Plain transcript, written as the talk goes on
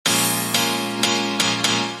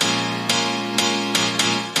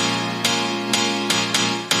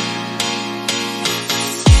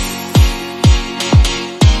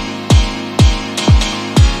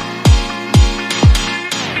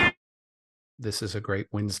this is a great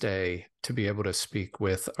Wednesday to be able to speak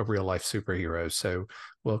with a real life superhero. So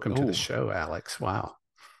welcome to the Oh show, Alex. Wow.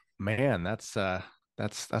 man, that's a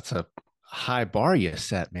high bar you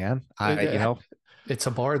set, man. It, I you uh, know, it's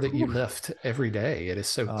a bar that you whew, lift every day. It is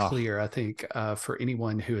so oh clear. I think for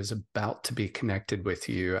anyone who is about to be connected with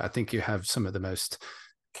you, I think you have some of the most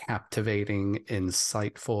captivating,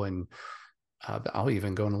 insightful, and I'll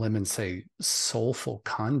even go on a limb and say soulful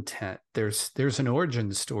content. There's an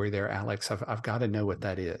origin story there, Alex. I've got to know what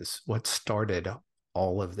that is. What started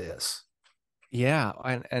all of this? yeah.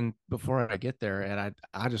 And before I get there, and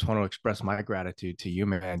I just want to express my gratitude to you,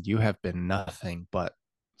 man. You have been nothing but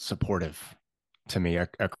supportive to me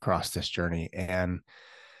across this journey, and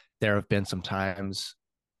there have been some times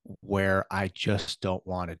where I just don't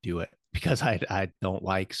want to do it because I don't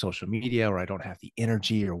like social media or I don't have the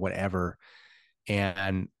energy or whatever.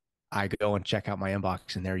 And I go and check out my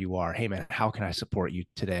inbox, and there you are. Hey, man, how can I support you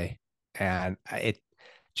today? And it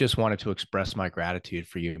just wanted to express my gratitude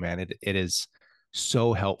for you, man. It is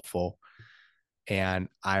so helpful. And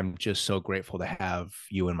I'm just so grateful to have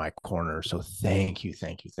you in my corner. So thank you,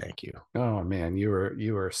 thank you, thank you. Oh man, you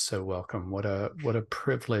are so welcome. What a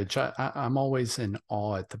privilege. I'm always in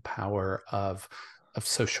awe at the power of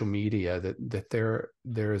social media. That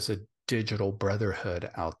there is a digital brotherhood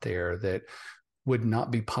out there that would not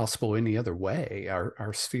be possible any other way.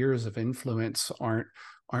 Our spheres of influence aren't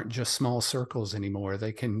just small circles anymore.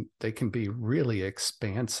 They can be really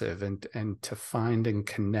expansive, and to find and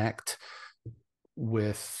connect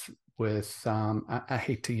with I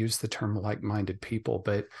hate to use the term like-minded people,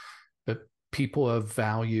 but people of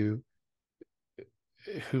value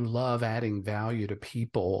who love adding value to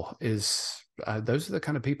people is those are the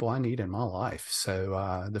kind of people I need in my life.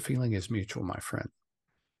 So the feeling is mutual, my friend.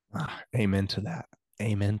 Amen to that.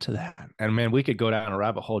 Amen to that. And man, we could go down a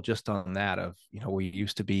rabbit hole just on that of, we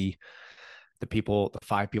used to be the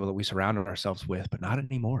five people that we surrounded ourselves with, but not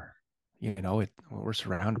anymore. We're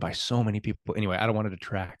surrounded by so many people. Anyway, I don't want to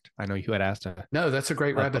detract. I know you had asked No, that's a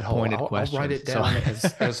great a rabbit hole. pointed I'll write question. it So, down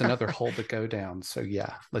as another hole to go down. So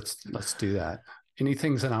yeah, let's do that.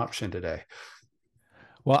 Anything's an option today.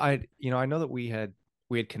 well, I know that we had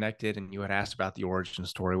connected and you had asked about the origin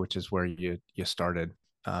story, which is where you started.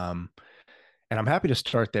 Um, and I'm happy to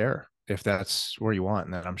start there if that's where you want.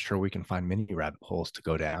 And then I'm sure we can find many rabbit holes to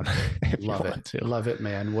go down if you Love it. want to. Love it,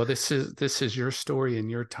 man. Well, this is your story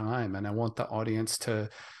and your time, and I want the audience to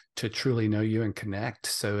truly know you and connect.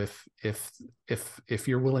 So if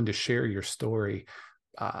you're willing to share your story,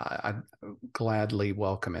 I'd gladly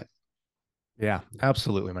welcome it. Yeah,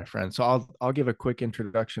 absolutely, my friend. So I'll give a quick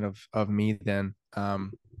introduction of me then.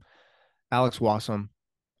 Alex Wassom,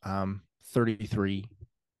 33,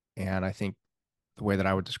 and I think the way that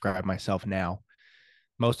I would describe myself now,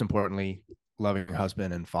 most importantly, loving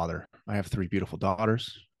husband and father. I have three beautiful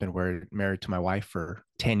daughters. Been married to my wife for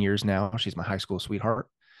 10 years now. She's my high school sweetheart.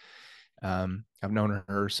 I've known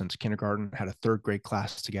her since kindergarten, had a third grade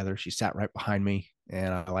class together. She sat right behind me.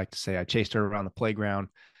 And I like to say I chased her around the playground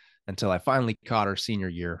until I finally caught her senior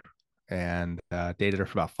year and dated her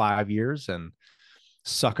for about 5 years and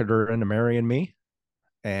suckered her into marrying me.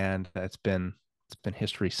 And it's been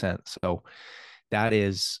history since. So that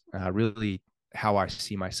is really how I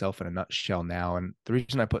see myself in a nutshell now. And the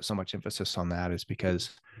reason I put so much emphasis on that is because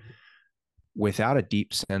without a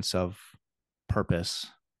deep sense of purpose,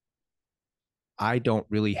 I don't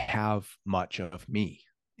really have much of me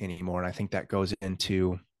anymore. And I think that goes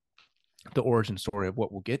into the origin story of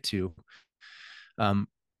what we'll get to. Um,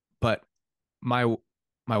 but my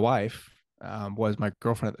my wife was my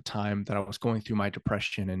girlfriend at the time that I was going through my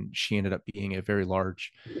depression, and she ended up being a very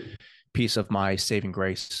large piece of my saving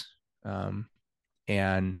grace.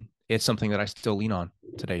 And it's something that I still lean on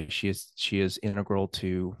today. She is integral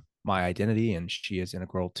to my identity, and she is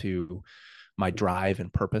integral to my drive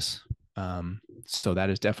and purpose. So that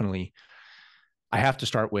is definitely, I have to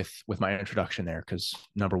start with my introduction there because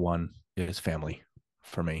number one is family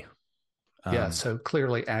for me. Yeah, Um, so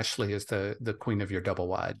clearly Ashley is the queen of your double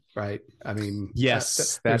wide, right? I mean,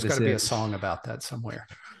 yes, there's that got is to be a it. song about that somewhere.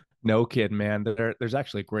 No kid, man. There's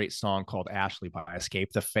actually a great song called Ashley by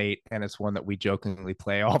Escape the Fate, and it's one that we jokingly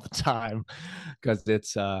play all the time because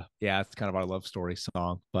it's kind of our love story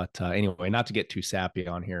song. But anyway, not to get too sappy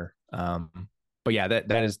on here. But yeah,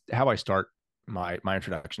 that is how I start my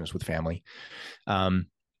introduction is with family. Um,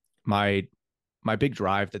 my my big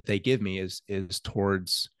drive that they give me is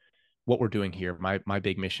towards what we're doing here. My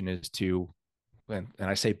big mission is to, and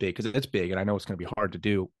I say big because it's big, and I know it's going to be hard to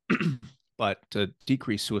do, but to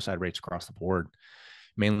decrease suicide rates across the board,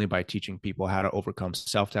 mainly by teaching people how to overcome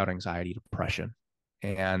self doubt, anxiety, depression,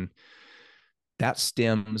 and that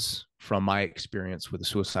stems from my experience with the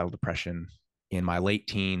suicidal depression in my late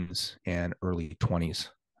teens and early 20s.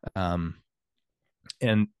 Um,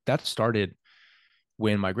 and that started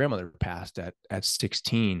when my grandmother passed at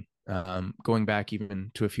 16. Going back even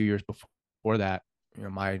to a few years before that,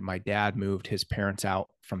 my dad moved his parents out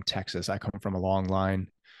from Texas. I come from a long line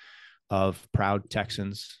of proud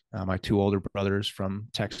Texans. My two older brothers from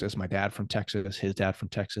Texas, my dad from Texas, his dad from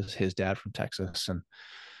Texas, his dad from Texas, and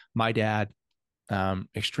my dad,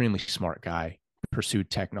 extremely smart guy, pursued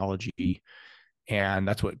technology, and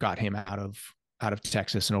that's what got him out of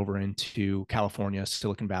Texas and over into California,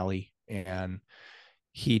 Silicon Valley, and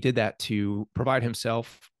he did that to provide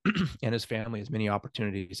himself and his family as many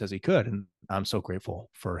opportunities as he could. And I'm so grateful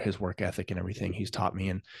for his work ethic and everything he's taught me.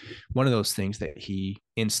 And one of those things that he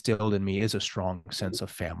instilled in me is a strong sense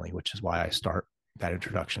of family, which is why I start that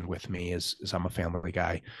introduction with me is I'm a family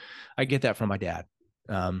guy. I get that from my dad.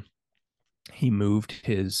 He moved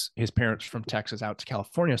his parents from Texas out to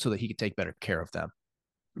California so that he could take better care of them,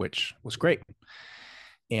 which was great.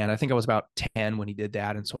 And I think I was about 10 when he did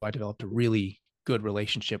that. And so I developed a really good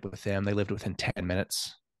relationship with them. They lived within 10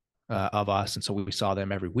 minutes of us. And so we saw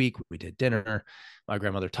them every week. We did dinner. My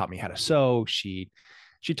grandmother taught me how to sew. She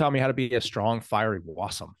taught me how to be a strong, fiery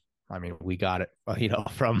Wassom. I mean, we got it,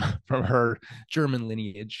 from her German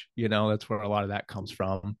lineage. That's where a lot of that comes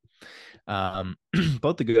from.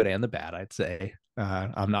 Both the good and the bad, I'd say.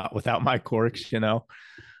 I'm not without my quirks.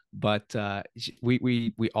 But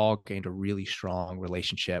we all gained a really strong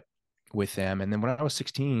relationship with them. And then when I was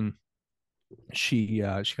 16, she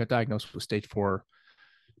got diagnosed with stage 4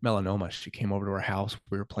 melanoma. She came over to our house.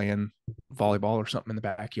 We were playing volleyball or something in the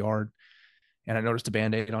backyard, and I noticed a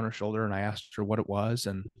band-aid on her shoulder, and I asked her what it was.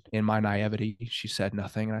 And in my naivety, she said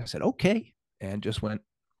nothing. And I said, okay, and just went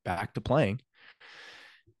back to playing.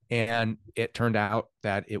 And it turned out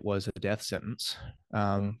that it was a death sentence.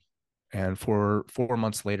 And for 4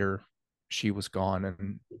 months later, she was gone.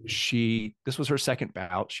 And this was her second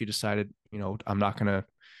bout. She decided, I'm not going to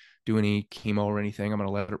do any chemo or anything. I'm going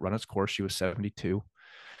to let it run its course. She was 72.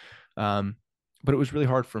 But it was really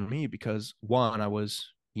hard for me because, one, I was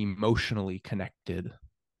emotionally connected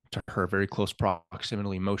to her, very close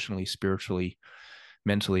proximity, emotionally, spiritually,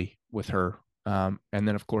 mentally with her. And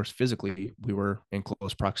then, of course, physically, we were in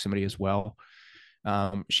close proximity as well.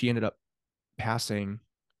 She ended up passing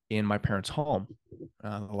in my parents' home.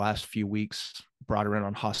 The last few weeks brought her in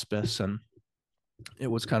on hospice, and it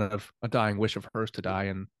was kind of a dying wish of hers to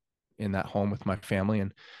die in that home with my family.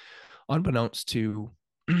 And unbeknownst to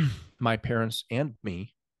my parents and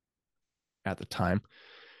me at the time,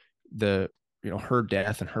 her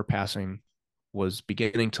death and her passing was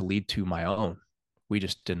beginning to lead to my own. We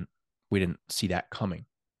didn't see that coming,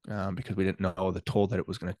 because we didn't know the toll that it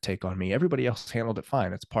was going to take on me. Everybody else handled it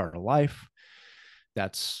fine. It's part of life.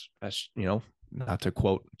 That's not to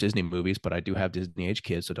quote Disney movies, but I do have Disney age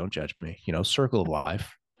kids, so don't judge me. Circle of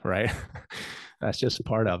life, right? That's just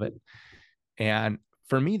part of it. And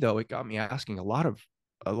for me, though, it got me asking a lot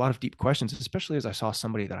of deep questions, especially as I saw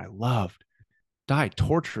somebody that I loved die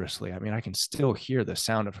torturously. I mean, I can still hear the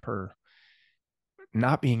sound of her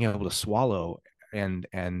not being able to swallow, and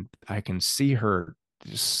I can see her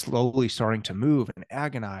just slowly starting to move and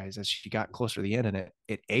agonize as she got closer to the end, and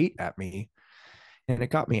it ate at me. And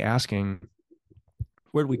it got me asking,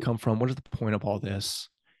 where do we come from? What is the point of all this?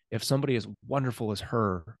 If somebody as wonderful as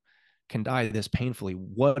her can die this painfully,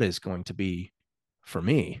 what is going to be for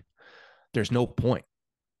me? There's no point.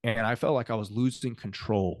 And I felt like I was losing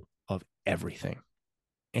control of everything.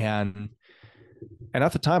 And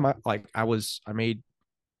at the time, I made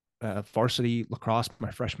varsity lacrosse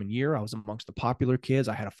my freshman year. I was amongst the popular kids.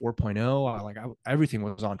 I had a 4.0. Everything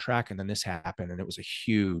was on track, and then this happened, and it was a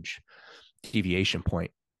huge deviation point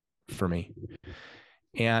for me.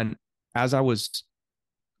 And as I was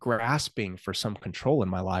grasping for some control in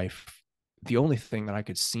my life, the only thing that I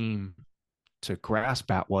could seem to grasp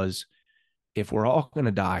at was, if we're all going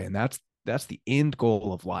to die, and that's the end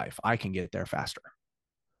goal of life, I can get there faster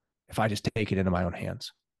if I just take it into my own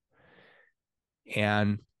hands.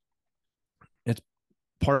 And it's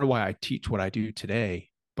part of why I teach what I do today.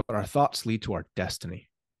 But our thoughts lead to our destiny.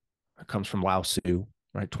 It comes from Lao Tzu,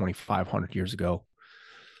 right? 2,500 years ago.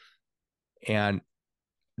 And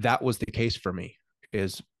that was the case for me,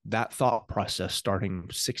 is that thought process starting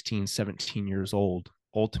 16, 17 years old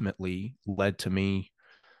ultimately led to me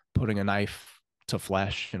putting a knife to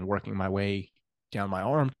flesh and working my way down my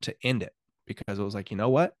arm to end it, because it was like, you know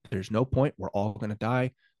what? There's no point. We're all going to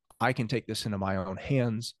die. I can take this into my own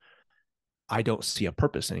hands. I don't see a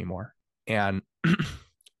purpose anymore. And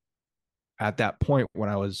at that point, when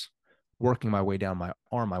I was working my way down my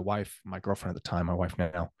arm, my wife, my girlfriend at the time, my wife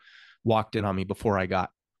now, walked in on me before I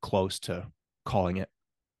got close to calling it.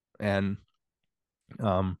 And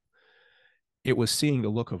um, it was seeing the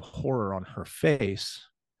look of horror on her face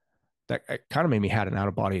that kind of made me had an out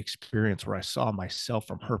of body experience where I saw myself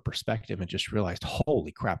from her perspective and just realized,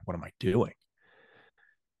 holy crap, what am I doing?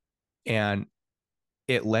 And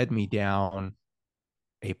it led me down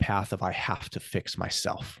a path of I have to fix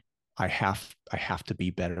myself. I have to be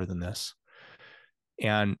better than this.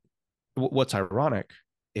 And what's ironic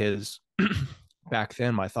is back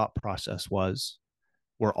then my thought process was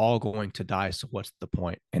we're all going to die, so what's the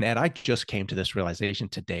point? And Ed, I just came to this realization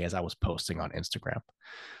today as I was posting on Instagram.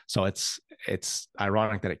 So it's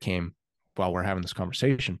ironic that it came while we're having this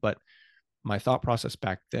conversation, but my thought process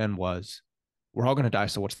back then was we're all going to die,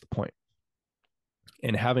 so what's the point?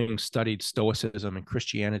 And having studied stoicism and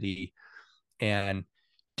Christianity and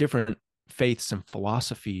different faiths and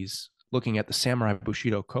philosophies, looking at the samurai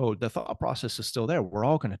bushido code, the thought process is still there. We're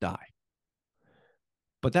all going to die.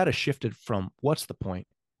 But that has shifted from what's the point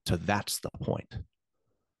to that's the point.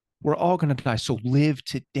 We're all going to die. So live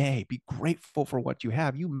today. Be grateful for what you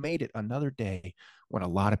have. You made it another day when a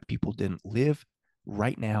lot of people didn't. Live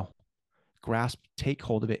right now. Grasp, take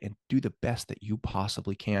hold of it, and do the best that you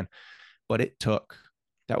possibly can. But it took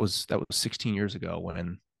that was 16 years ago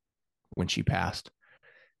when she passed.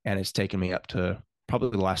 And it's taken me up to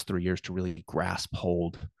probably the last 3 years to really grasp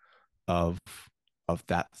hold of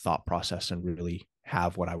that thought process and really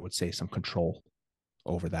have what I would say some control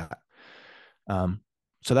over that.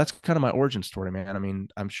 So that's kind of my origin story, man. I mean,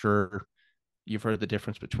 I'm sure you've heard the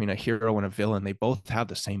difference between a hero and a villain. They both have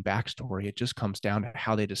the same backstory. It just comes down to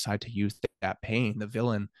how they decide to use that pain. The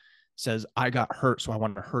villain says, I got hurt, so I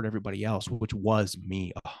want to hurt everybody else, which was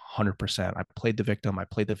me 100%. I played the victim, I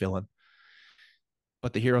played the villain.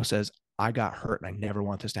 But the hero says, I got hurt and I never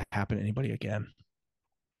want this to happen to anybody again.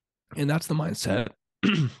 And that's the mindset,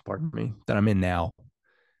 pardon me, that I'm in now,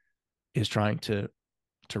 is trying to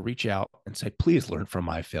reach out and say, please learn from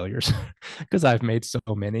my failures because I've made so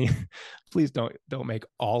many. Please don't make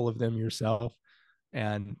all of them yourself,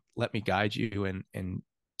 and let me guide you and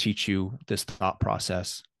teach you this thought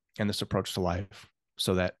process and this approach to life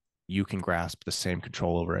so that you can grasp the same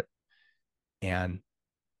control over it and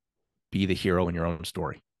be the hero in your own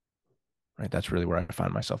story. Right? That's really where I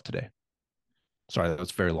find myself today. Sorry, that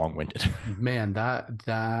was very long-winded. Man,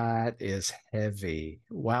 that is heavy.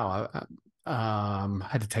 Wow. I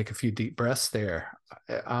had to take a few deep breaths there.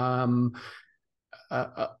 Um,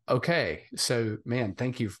 okay. So, man,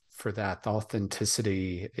 thank you for that. The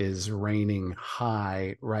authenticity is reigning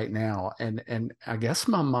high right now. And I guess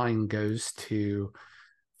my mind goes to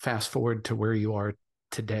fast forward to where you are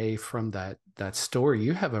today from that story.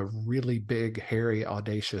 You have a really big, hairy,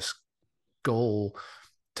 audacious goal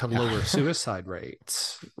to lower suicide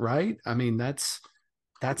rates, right? I mean, that's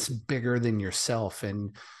bigger than yourself.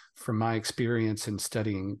 And from my experience in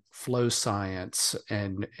studying flow science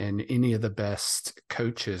and any of the best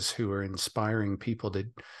coaches who are inspiring people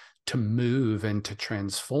to move and to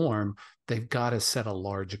transform, they've got to set a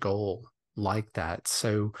large goal like that.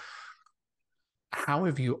 So how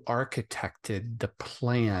have you architected the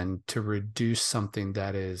plan to reduce something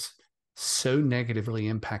that is so negatively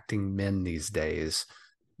impacting men these days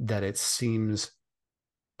that it seems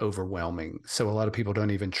overwhelming? So a lot of people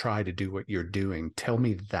don't even try to do what you're doing. Tell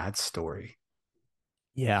me that story.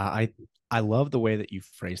 Yeah, I love the way that you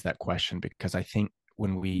phrase that question, because I think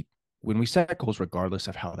when we set goals, regardless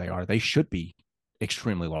of how they are, they should be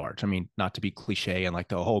extremely large. I mean, not to be cliche and like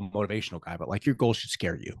the whole motivational guy, but like your goals should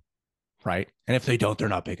scare you, right? And if they don't, they're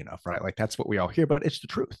not big enough, right? Like that's what we all hear, but it's the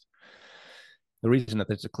truth. The reason that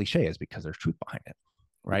it's a cliche is because there's truth behind it,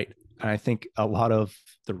 right? And I think a lot of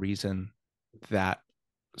the reason that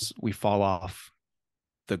we fall off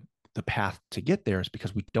the path to get there is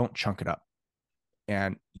because we don't chunk it up.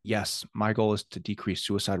 And yes, my goal is to decrease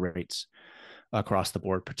suicide rates across the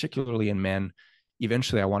board, particularly in men.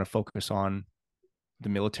 Eventually, I want to focus on the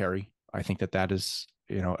military. I think that is,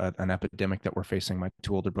 an epidemic that we're facing. My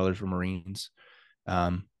two older brothers were Marines.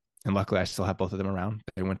 And luckily, I still have both of them around.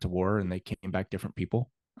 They went to war and they came back different people.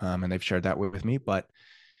 And they've shared that with me. But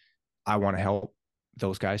I want to help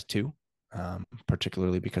those guys too,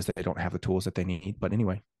 particularly because they don't have the tools that they need. But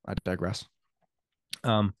anyway, I digress.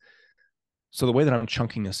 So the way that I'm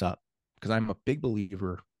chunking this up, because I'm a big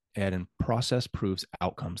believer, Ed, in process proves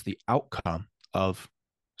outcomes. The outcome of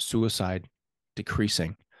suicide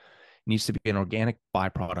decreasing needs to be an organic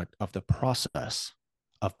byproduct of the process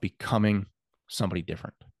of becoming somebody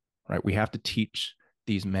different, right? We have to teach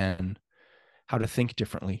these men how to think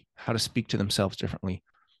differently, how to speak to themselves differently,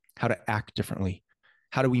 how to act differently,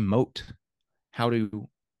 how to emote, how to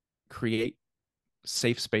create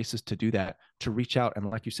safe spaces to do that, to reach out and,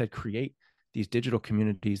 like you said, create these digital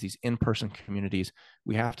communities, these in-person communities.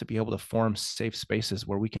 We have to be able to form safe spaces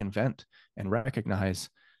where we can vent and recognize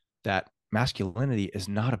that masculinity is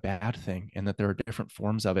not a bad thing, and that there are different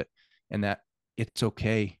forms of it, and that it's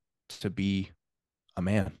okay to be a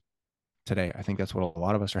man today. I think that's what a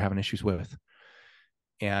lot of us are having issues with.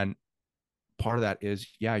 And part of that is,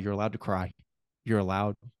 yeah, you're allowed to cry. You're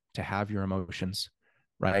allowed to have your emotions,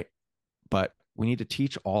 right? But we need to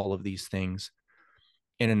teach all of these things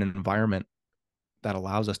in an environment that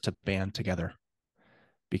allows us to band together.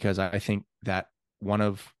 Because I think that one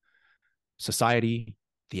of society,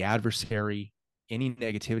 the adversary, any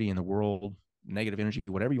negativity in the world, negative energy,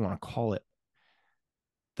 whatever you want to call it,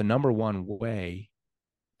 the number one way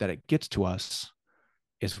that it gets to us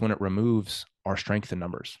is when it removes our strength in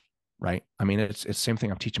numbers, right? I mean, it's the same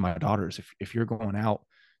thing I'm teaching my daughters. If you're going out,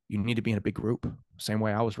 you need to be in a big group. Same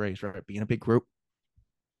way I was raised, right? Be in a big group.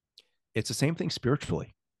 It's the same thing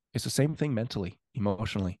spiritually. It's the same thing mentally,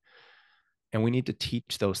 emotionally. And we need to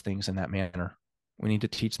teach those things in that manner. We need to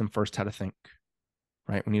teach them first how to think,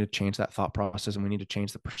 right? We need to change that thought process, and we need to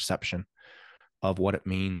change the perception of what it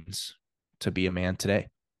means to be a man today,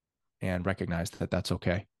 and recognize that that's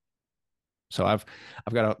okay. So I've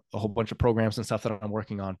got a whole bunch of programs and stuff that I'm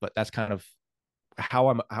working on, but that's kind of how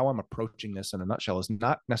I'm approaching this in a nutshell, is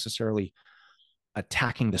not necessarily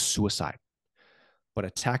attacking the suicide, but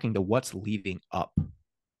attacking the what's leading up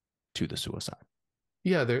to the suicide.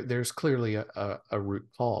 Yeah, there's clearly a root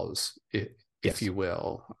cause, if Yes. you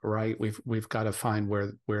will, right? We've got to find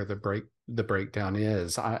where the breakdown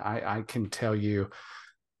is. I can tell you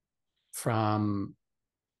from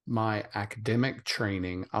my academic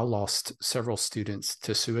training, I lost several students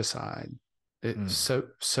to suicide. It's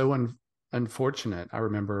Mm. unfortunate. I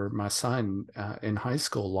remember my son in high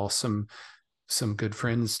school lost some good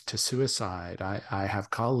friends to suicide. I have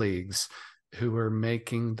colleagues who are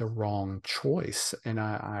making the wrong choice, and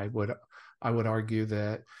I would argue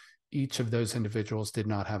that each of those individuals did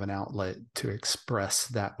not have an outlet to express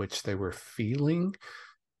that which they were feeling,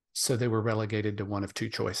 so they were relegated to one of two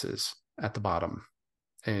choices at the bottom.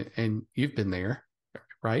 And you've been there,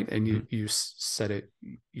 right? And Mm-hmm. you said it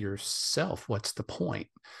yourself. What's the point?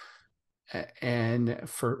 And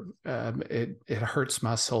for it hurts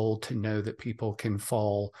my soul to know that people can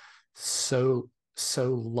fall so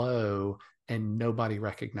low and nobody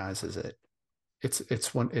recognizes it.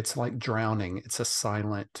 It's like drowning. It's a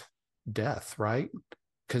silent death, right?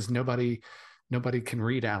 Because nobody can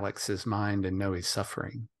read Alex's mind and know he's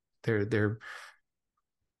suffering. They're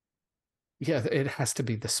Yeah, it has to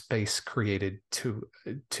be the space created to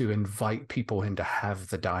invite people in to have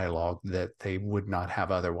the dialogue that they would not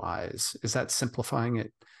have otherwise. Is that simplifying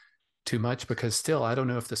it too much? Because still, I don't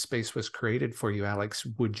know if the space was created for you, Alex.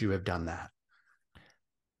 Would you have done that?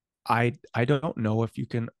 I don't know if you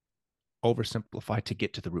can oversimplify to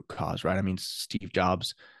get to the root cause, right? I mean, Steve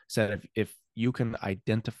Jobs said if you can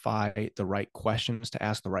identify the right questions to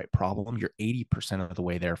ask the right problem, you're 80% of the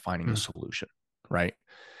way there finding the Hmm. solution, right?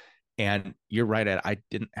 And you're right, Ed, I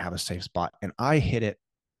didn't have a safe spot, and I hit it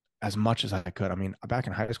as much as I could. I mean, back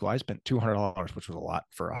in high school, I spent $200, which was a lot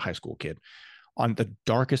for a high school kid, on the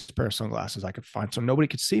darkest pair of sunglasses I could find, so nobody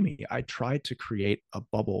could see me. I tried to create a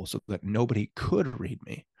bubble so that nobody could read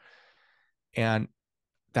me. And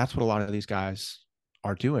that's what a lot of these guys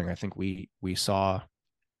are doing. I think we saw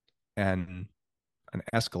an an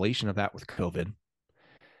escalation of that with COVID,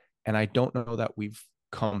 and I don't know that we've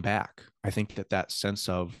come back. I think that that sense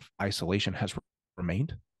of isolation has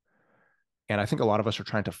remained, and I think a lot of us are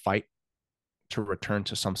trying to fight to return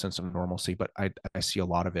to some sense of normalcy, but I see a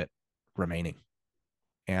lot of it remaining,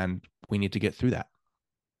 and we need to get through that.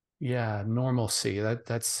 Yeah, normalcy.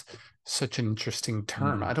 That's such an interesting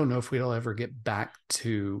term. I Mm, don't know if we'll ever get back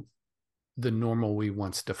to the normal we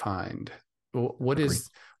once defined. What agree. is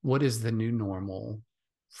what is the new normal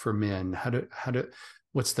for men?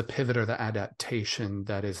 What's the pivot or the adaptation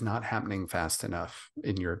that is not happening fast enough,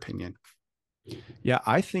 in your opinion? Yeah,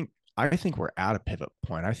 I think we're at a pivot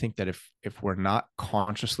point. I think that if we're not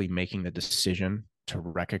consciously making the decision to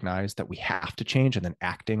recognize that we have to change and then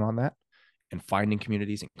acting on that and finding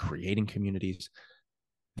communities and creating communities,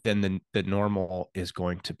 then the normal is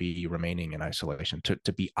going to be remaining in isolation,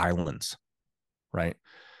 to be islands, right?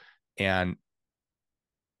 And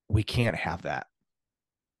we can't have that.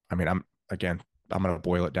 I mean, I'm going to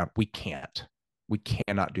boil it down. We can't. We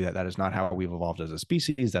cannot do that. That is not how we've evolved as a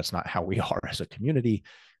species. That's not how we are as a community.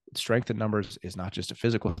 Strength in numbers is not just a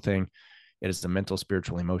physical thing, it is a mental,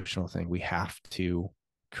 spiritual, emotional thing. We have to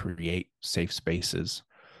create safe spaces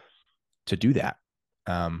to do that.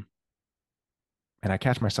 Um, and I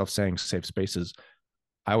catch myself saying safe spaces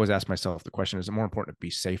I always ask myself the question, is it more important to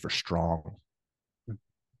be safe or strong?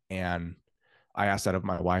 And I ask that of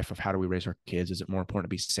my wife, of how do we raise our kids? Is it more important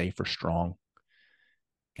to be safe or strong?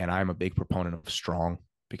 And I'm a big proponent of strong,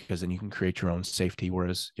 because then you can create your own safety.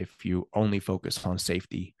 Whereas if you only focus on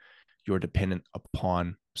safety, you're dependent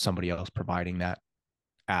upon somebody else providing that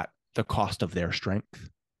at the cost of their strength,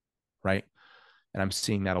 right? And I'm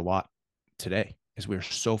seeing that a lot today, is we're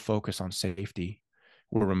so focused on safety,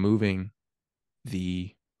 we're removing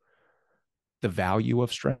the value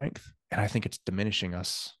of strength. And I think it's diminishing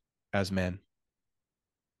us as men.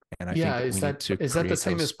 And I think Yeah, that we need to is that the create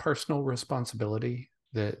same as those. personal responsibility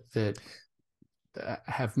that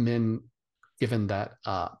have men given that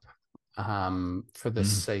up for the Mm.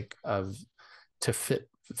 sake of to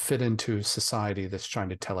fit into society that's trying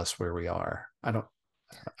to tell us where we are? I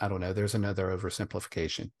don't know. There's another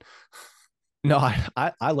oversimplification. No,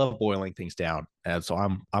 I love boiling things down. And so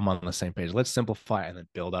I'm on the same page. Let's simplify and then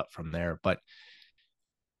build up from there. But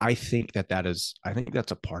I think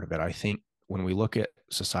that's a part of it. I think when we look at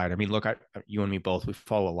society, I mean, look, you and me both, we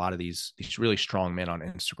follow a lot of these really strong men on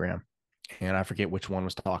Instagram, and I forget which one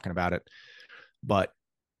was talking about it, but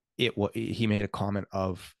he made a comment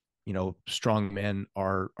of, strong men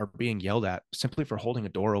are being yelled at simply for holding a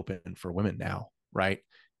door open for women now, right?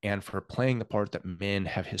 And for playing the part that men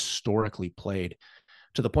have historically played,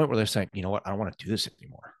 to the point where they're saying, you know what, I don't want to do this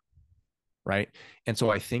anymore, right? And so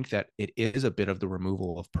I think that it is a bit of the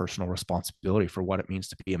removal of personal responsibility for what it means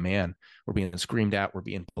to be a man. We're being screamed at, we're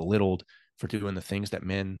being belittled for doing the things that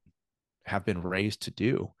men have been raised to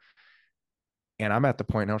do. And I'm at the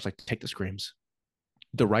point now, it's like, take the screams.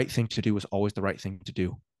 The right thing to do is always the right thing to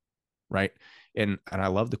do, right? And I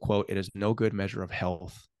love the quote, it is no good measure of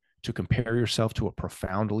health to compare yourself to a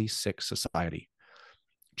profoundly sick society.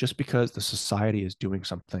 Just because the society is doing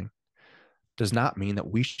something does not mean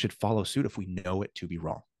that we should follow suit if we know it to be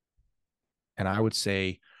wrong. And I would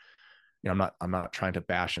say, I'm not trying to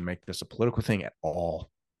bash and make this a political thing at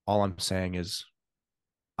all. All I'm saying is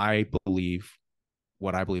I believe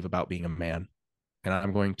what I believe about being a man, and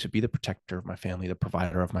I'm going to be the protector of my family, the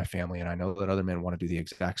provider of my family. And I know that other men want to do the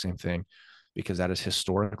exact same thing, because that is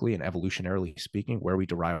historically and evolutionarily speaking where we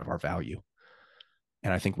derive our value.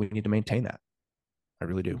 And I think we need to maintain that. I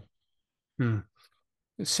really do. Hmm.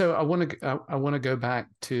 So I want to go back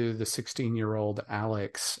to the 16-year-old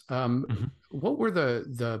Alex. Mm-hmm. What were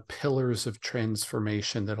the pillars of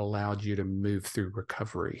transformation that allowed you to move through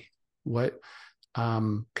recovery? What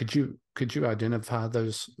could you identify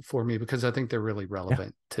those for me, because I think they're really Yeah.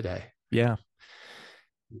 relevant today. Yeah.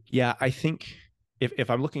 Yeah. I think if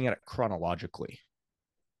I'm looking at it chronologically,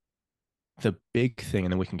 the big thing,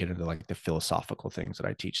 and then we can get into like the philosophical things that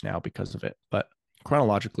I teach now because of it. But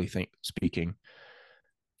chronologically speaking,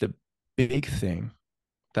 the big thing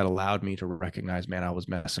that allowed me to recognize, man, I was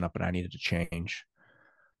messing up and I needed to change,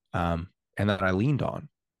 and that I leaned on,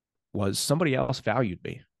 was somebody else valued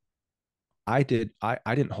me. I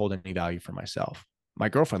didn't hold any value for myself. My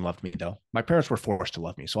girlfriend loved me though. My parents were forced to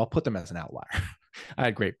love me, so I'll put them as an outlier. I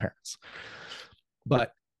had great parents,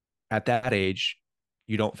 but at that age,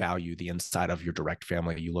 you don't value the inside of your direct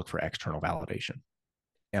family. You look for external validation.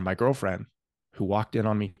 And my girlfriend, who walked in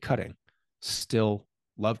on me cutting, still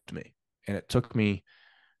loved me. And it took me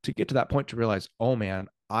to get to that point to realize, oh man,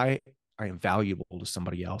 I am valuable to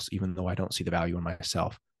somebody else, even though I don't see the value in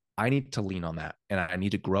myself. I need to lean on that, and I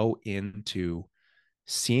need to grow into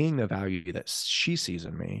seeing the value that she sees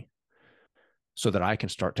in me, so that I can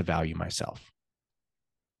start to value myself.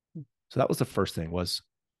 So that was the first thing, was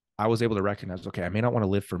I was able to recognize, okay, I may not want to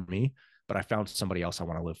live for me, but I found somebody else I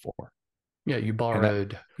want to live for. Yeah, And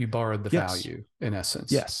that, you borrowed the yes, value in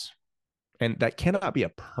essence. yes. And that cannot be a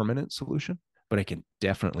permanent solution, but it can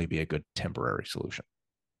definitely be a good temporary solution.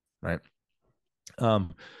 Right.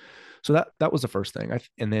 Um, so that was the first thing.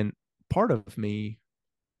 And then part of me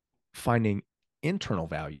finding internal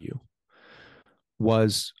value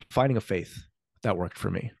was finding a faith that worked for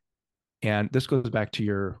me. And this goes back to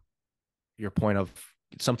your point of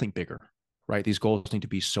something bigger, right? These goals need to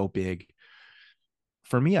be so big.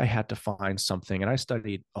 For me, I had to find something, and I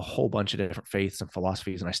studied a whole bunch of different faiths and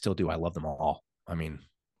philosophies, and I still do. I love them all. I mean,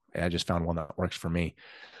 I just found one that works for me.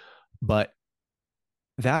 But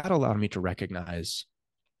that allowed me to recognize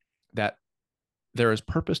that there is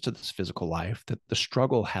purpose to this physical life, that the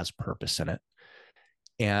struggle has purpose in it,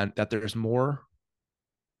 and that there's more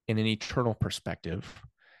in an eternal perspective.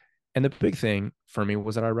 And the big thing for me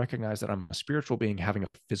was that I recognized that I'm a spiritual being having a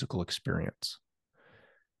physical experience.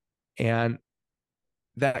 And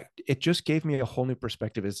that it just gave me a whole new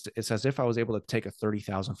perspective. It's as if I was able to take a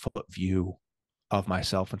 30,000 foot view of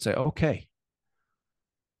myself and say, okay,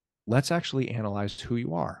 let's actually analyze who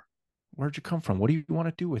you are. Where'd you come from? What do you want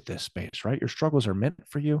to do with this space, right? Your struggles are meant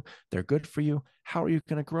for you. They're good for you. How are you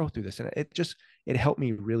going to grow through this? And it helped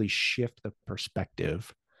me really shift the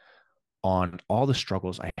perspective on all the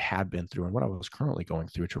struggles I had been through and what I was currently going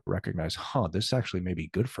through to recognize, this actually may be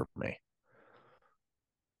good for me.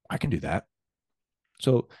 I can do that.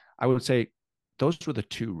 So I would say those were the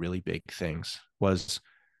two really big things. Was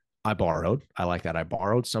I borrowed. I like that. I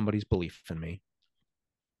borrowed somebody's belief in me.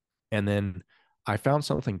 And then I found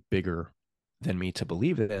something bigger than me to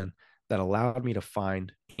believe in that allowed me to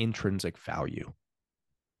find intrinsic value.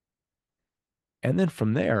 And then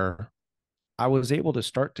from there, I was able to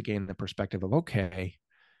start to gain the perspective of, okay,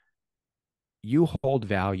 you hold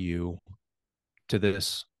value to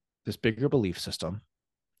this bigger belief system.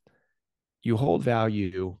 You hold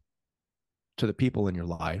value to the people in your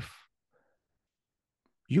life.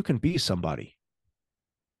 You can be somebody.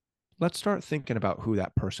 Let's start thinking about who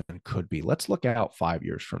that person could be. Let's look out 5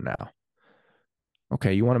 years from now.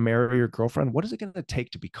 Okay, you want to marry your girlfriend? What is it going to take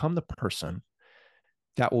to become the person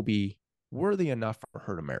that will be worthy enough for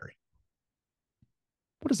her to marry?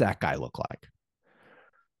 What does that guy look like?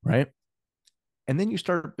 Right. And then you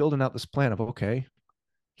start building out this plan of, okay,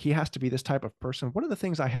 he has to be this type of person. What are the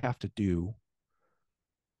things I have to do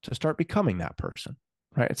to start becoming that person?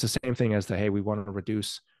 Right. It's the same thing as hey, we want to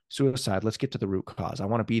reduce suicide. Let's get to the root cause. I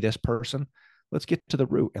want to be this person. Let's get to the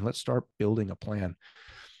root and let's start building a plan.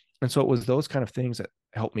 And so it was those kind of things that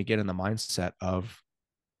helped me get in the mindset of,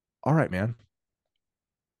 all right, man,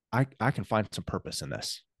 I can find some purpose in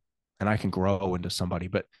this and I can grow into somebody.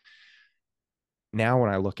 But now when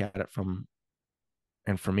I look at it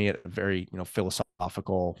and for me, a very,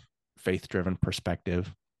 philosophical, faith driven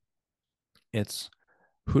perspective, it's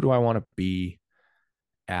who do I want to be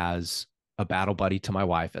as a battle buddy to my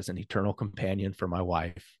wife, as an eternal companion for my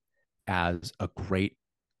wife, as a great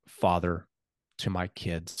father to my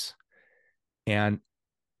kids. And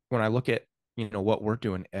when I look at, what we're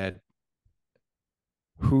doing, Ed,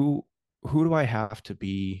 who do I have to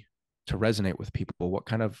be to resonate with people? What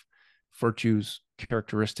kind of virtues,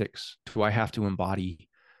 characteristics do I have to embody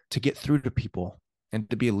to get through to people and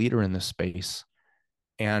to be a leader in this space?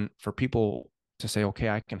 And for people to say, okay,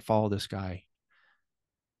 I can follow this guy.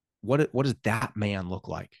 What does that man look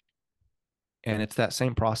like? And it's that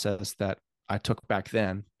same process that I took back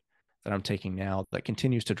then that I'm taking now that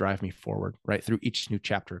continues to drive me forward right through each new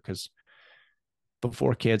chapter. Because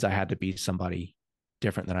before kids, I had to be somebody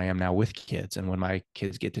different than I am now with kids. And when my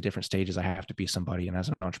kids get to different stages, I have to be somebody. And as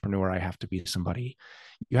an entrepreneur, I have to be somebody.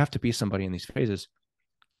 You have to be somebody in these phases,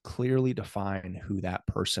 clearly define who that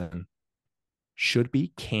person should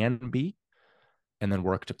be, can be, and then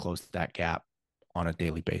work to close that gap on a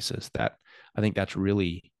daily basis. That I think that's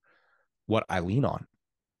really what I lean on,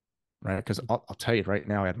 right? Because I'll tell you right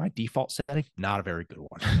now, at my default setting, not a very good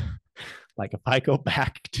one. Like if I go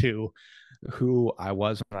back to who I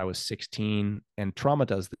was when I was 16, and trauma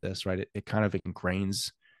does this, right? It kind of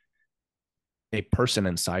ingrains a person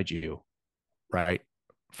inside you, right?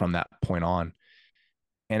 From that point on.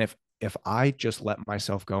 And if I just let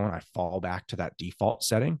myself go and I fall back to that default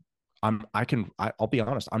setting, I'll be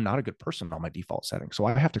honest, I'm not a good person on my default setting. So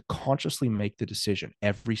I have to consciously make the decision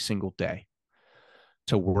every single day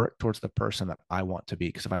to work towards the person that I want to be.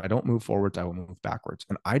 Because if I don't move forwards, I will move backwards.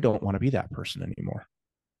 And I don't want to be that person anymore.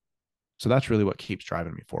 So that's really what keeps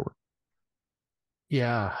driving me forward.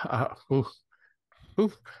 Yeah. Ooh.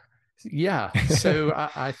 Yeah. So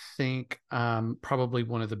I think probably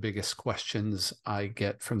one of the biggest questions I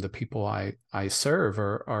get from the people I serve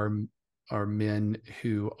are men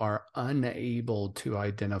who are unable to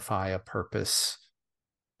identify a purpose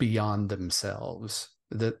beyond themselves.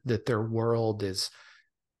 That their world is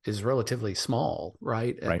relatively small,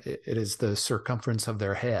 right? Right. It is the circumference of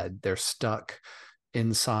their head. They're stuck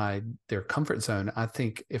inside their comfort zone. I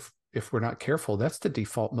think if we're not careful, that's the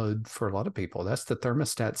default mode for a lot of people. That's the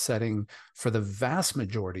thermostat setting for the vast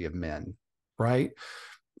majority of men, right?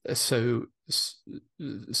 So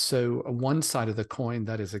so one side of the coin,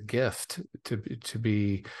 that is a gift to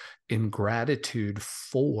be in gratitude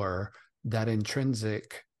for that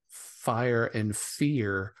intrinsic fire and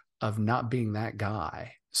fear of not being that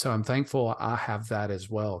guy. So I'm thankful I have that as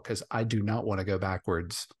well, because I do not want to go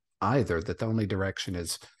backwards either. That the only direction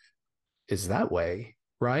is that way,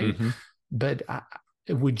 right? Mm-hmm. But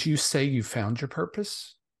would you say you found your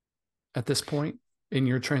purpose at this point in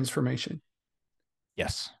your transformation?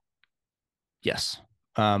 Yes. Yes.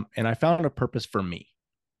 And I found a purpose for me,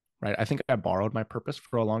 right? I think I borrowed my purpose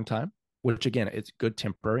for a long time, which again, it's good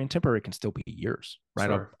temporary, and temporary can still be years, right?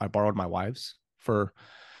 Sure. I borrowed my wife's for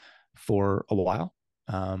a while.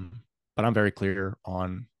 But I'm very clear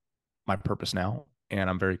on my purpose now, and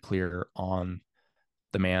I'm very clear on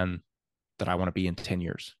the man that I want to be in 10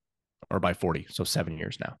 years or by 40. So 7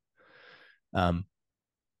 years now. Um,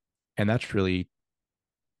 and that's really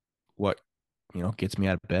what, gets me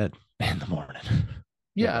out of bed in the morning,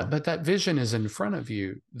 Yeah, but that vision is in front of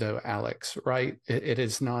you, though, Alex, right? It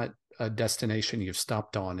is not a destination you've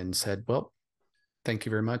stopped on and said, "Well, thank you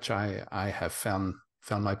very much. I have found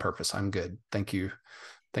my purpose. I'm good. Thank you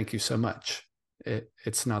so much."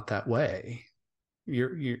 It's not that way.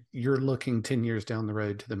 You're looking 10 years down the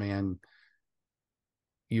road to the man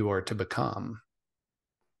you are to become.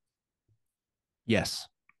 Yes.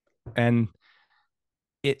 And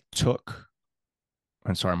it took,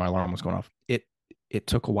 I'm sorry, my alarm was going off. It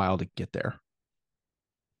took a while to get there.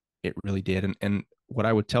 It really did. And what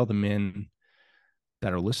I would tell the men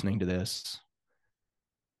that are listening to this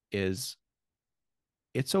is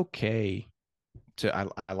it's okay to,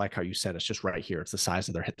 I like how you said it's just right here. It's the size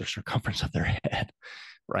of their head, the circumference of their head,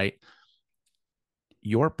 right?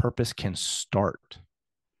 Your purpose can start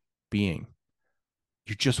being,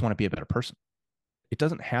 you just want to be a better person. It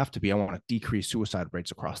doesn't have to be, I want to decrease suicide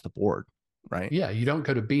rates across the board, right? Yeah, you don't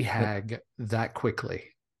go to BHAG that quickly.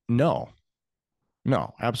 No,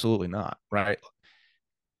 no, absolutely not, right?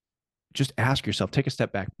 Just ask yourself, take a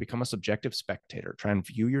step back, become a subjective spectator, try and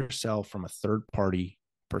view yourself from a third party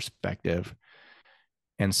perspective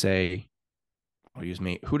and say, I'll use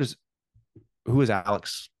me, who is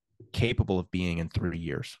Alex capable of being in 3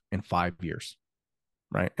 years, in 5 years,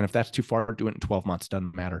 right? And if that's too far, do it in 12 months,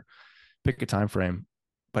 doesn't matter. Pick a time frame,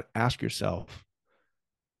 but ask yourself,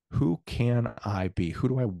 who can I be? Who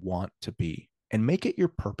do I want to be? And make it your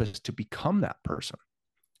purpose to become that person.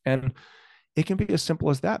 And it can be as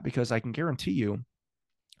simple as that, because I can guarantee you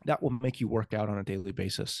that will make you work out on a daily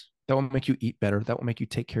basis. That will make you eat better. That will make you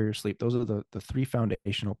take care of your sleep. Those are the three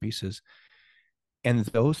foundational pieces. And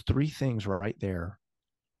those three things right there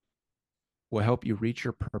will help you reach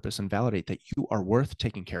your purpose and validate that you are worth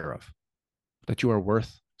taking care of, that you are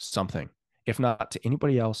worth something, if not to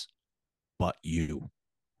anybody else but you.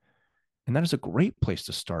 And that is a great place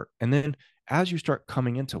to start. And then as you start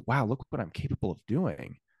coming into, wow, look what I'm capable of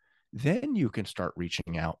doing, then you can start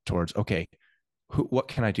reaching out towards, okay, what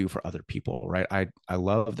can I do for other people, right? I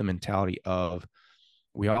love the mentality of,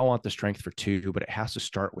 we all want the strength for two, but it has to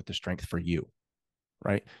start with the strength for you,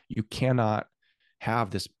 right? You cannot have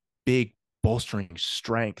this big bolstering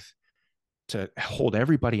strength to hold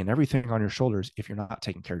everybody and everything on your shoulders if you're not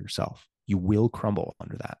taking care of yourself. You will crumble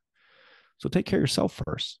under that. So take care of yourself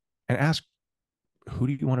first and ask, who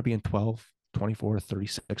do you want to be in 12, 24,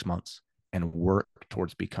 36 months, and work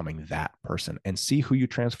towards becoming that person and see who you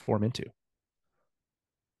transform into.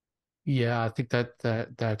 Yeah, I think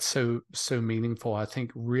that's so meaningful. I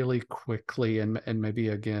think really quickly, and maybe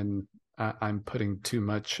again, I'm putting too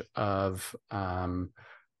much of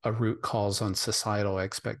a root cause on societal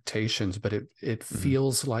expectations, but it Mm-hmm.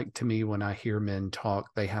 feels like to me when I hear men talk,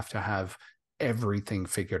 they have to have everything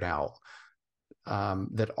figured out.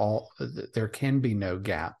 There can be no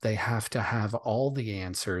gap. They have to have all the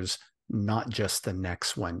answers, not just the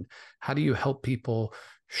next one. How do you help people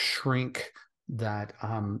shrink that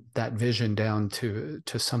vision down to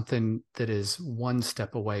something that is one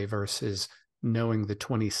step away versus knowing the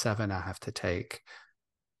 27 I have to take?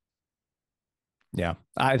 Yeah,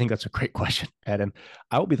 I think that's a great question, Ed. And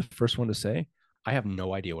I will be the first one to say, I have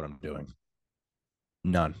no idea what I'm doing.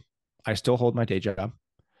 None. I still hold my day job.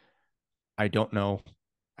 I don't know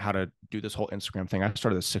how to do this whole Instagram thing. I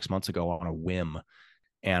started this 6 months ago on a whim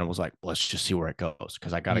and was like, let's just see where it goes,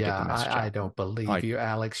 because I got to get Yeah, the message I out. don't believe Like, you,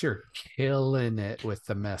 Alex. You're killing it with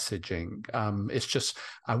the messaging. It's just,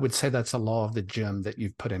 I would say that's a law of the gym that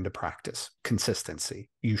you've put into practice. Consistency.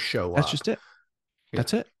 You show that's up. just it. Yeah,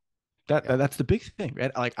 That's it. That, yeah. that that's the big thing.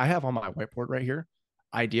 Right? Like, I have on my whiteboard right here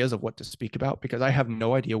ideas of what to speak about, because I have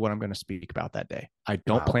no idea what I'm going to speak about that day. I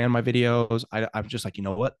don't Wow. plan my videos. I'm just like, you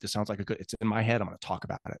know what? This sounds like a good, it's in my head. I'm going to talk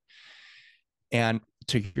about it. And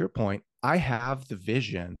to your point, I have the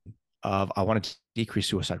vision of, I want to decrease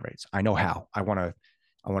suicide rates. I know how. I want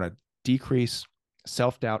to decrease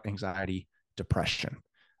self-doubt, anxiety, depression.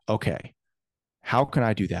 Okay. How can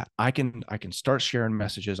I do that? I can start sharing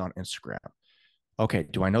messages on Instagram. Okay,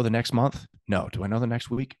 do I know the next month? No. Do I know the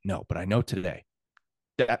next week? No, but I know today.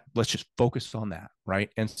 That, let's just focus on that,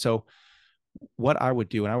 right? And so what I would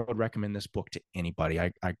do, and I would recommend this book to anybody.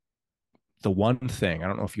 I the one thing, I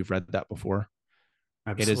don't know if you've read that before.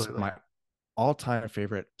 It is Absolutely. my all-time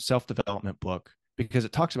favorite self-development book, because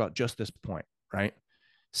it talks about just this point, right?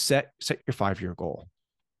 Set your 5-year goal.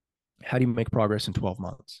 How do you make progress in 12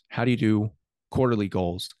 months? How do you do quarterly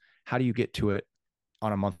goals? How do you get to it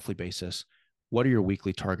on a monthly basis? What are your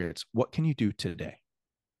weekly targets? What can you do today?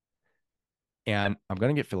 And I'm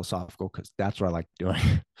going to get philosophical because that's what I like doing.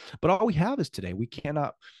 But all we have is today. We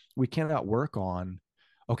cannot work on,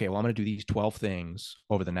 okay, well, I'm going to do these 12 things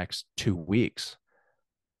over the next 2 weeks.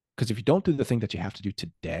 Because if you don't do the thing that you have to do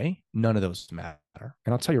today, none of those matter.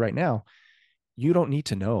 And I'll tell you right now, you don't need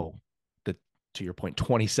to know the, to your point,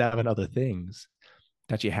 27 other things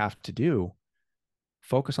that you have to do.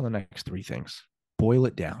 Focus on the next three things. Boil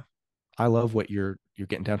it down. I love what you're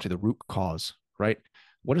getting down to, the root cause, right?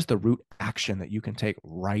 What is the root action that you can take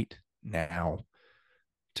right now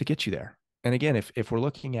to get you there? And again, if we're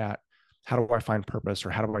looking at how do I find purpose,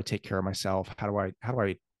 or how do I take care of myself? How do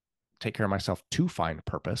I take care of myself to find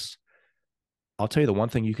purpose? I'll tell you the one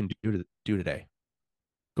thing you can do today.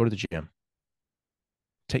 Go to the gym.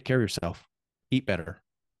 Take care of yourself. Eat better.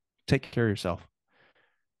 Take care of yourself.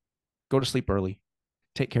 Go to sleep early.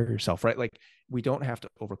 Take care of yourself, right? Like, we don't have to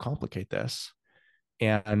overcomplicate this.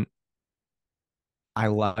 And I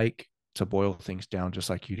like to boil things down just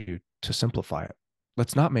like you do, to simplify it.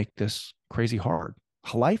 Let's not make this crazy hard.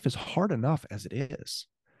 Life is hard enough as it is.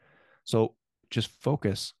 So just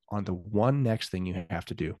focus on the one next thing you have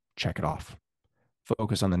to do. Check it off.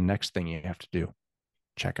 Focus on the next thing you have to do.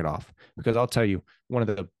 Check it off. Because I'll tell you, one of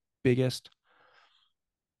the biggest,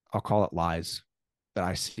 I'll call it, lies that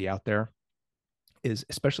I see out there is,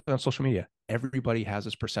 especially on social media, everybody has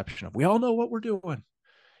this perception of, we all know what we're doing.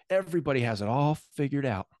 Everybody has it all figured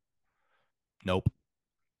out. Nope.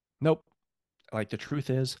 Nope. Like, the truth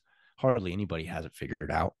is, hardly anybody has it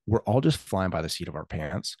figured out. We're all just flying by the seat of our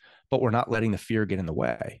pants, but we're not letting the fear get in the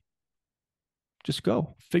way. Just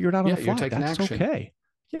go figure it out on Yeah, the you're fly. taking That's action. okay.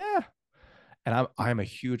 Yeah. And I'm a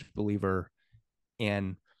huge believer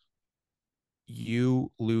in,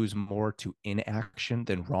 you lose more to inaction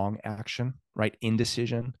than wrong action, right?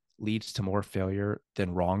 Indecision leads to more failure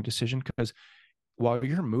than wrong decision. Because while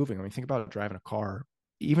you're moving, I mean, think about driving a car,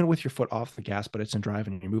 even with your foot off the gas, but it's in drive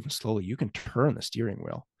and you're moving slowly, you can turn the steering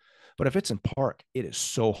wheel. But if it's in park, it is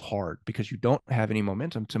so hard because you don't have any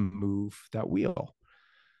momentum to move that wheel.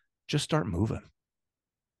 Just start moving.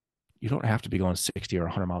 You don't have to be going 60 or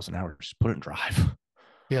 100 miles an hour. Just put it in drive.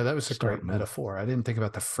 Yeah, that was a Start great moving. metaphor. I didn't think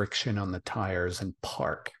about the friction on the tires and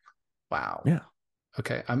park. Wow. Yeah.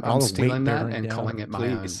 Okay, And I'm all the stealing weight that bearing and down. calling it my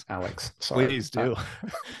own, Please, Alex. Sorry. please do.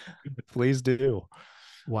 Please do.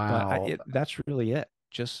 But Wow. that's really it.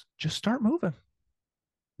 Just start moving.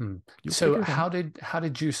 Hmm. You'll So figure it out. how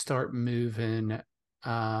did you start moving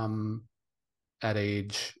um, at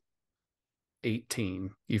age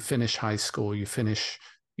 18? You finish high school, you finish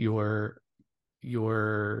your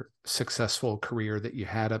your successful career that you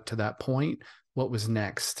had up to that point. What was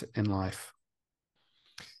next in life?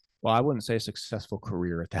 Well, I wouldn't say successful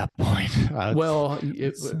career at that point. Well,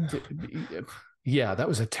 It's, yeah, that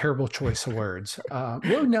was a terrible choice of words.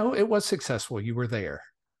 Well, no, it was successful. You were there.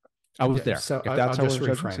 I was Yeah, there. so If I'll that's how just we're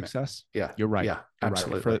judging reframe it. success, Yeah, you're right. yeah, You're right.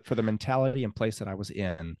 absolutely. For the mentality and place that I was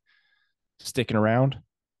in, sticking around,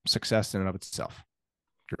 success in and of itself.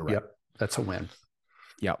 You're right. Yep, that's a win.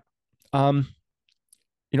 Yep.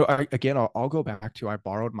 Again, I'll go back to, I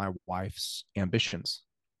borrowed my wife's ambitions.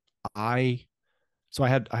 I I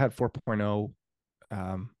had 4.0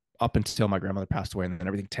 up until my grandmother passed away, and then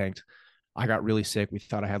everything tanked. I got really sick. We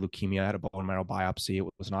thought I had leukemia. I had a bone marrow biopsy. It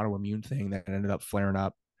was an autoimmune thing that ended up flaring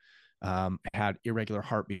up. Had irregular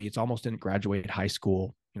heartbeats. Almost didn't graduate high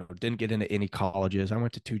school. Didn't get into any colleges. I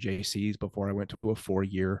went to two JCs before I went to a 4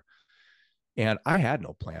 year, and I had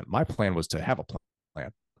no plan. My plan was to have a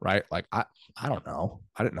plan, right? Like, I don't know.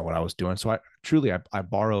 I didn't know what I was doing. So I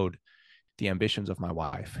borrowed the ambitions of my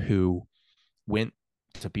wife, who went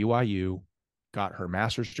to BYU, got her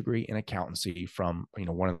master's degree in accountancy from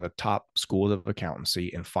one of the top schools of accountancy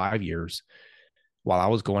in 5 years. While I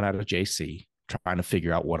was going out of JC, trying to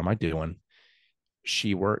figure out, what am I doing?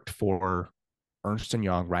 She worked for Ernst and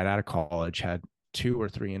Young right out of college, had 2 or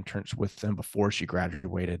 3 interns with them before she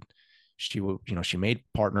graduated. She made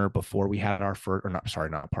partner before we had our first, or not, sorry,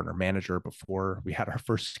 not partner, manager before we had our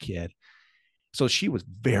first kid. So she was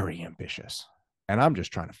very ambitious, and I'm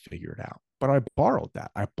just trying to figure it out. But I borrowed that.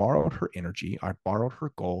 I borrowed her energy. I borrowed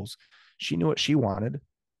her goals. She knew what she wanted.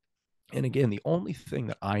 And again, the only thing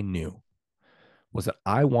that I knew was that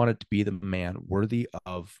I wanted to be the man worthy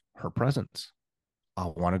of her presence. I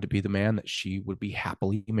wanted to be the man that she would be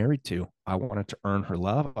happily married to. I wanted to earn her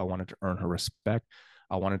love. I wanted to earn her respect.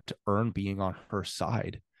 I wanted to earn being on her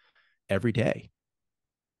side every day.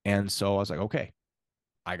 And so I was like, okay,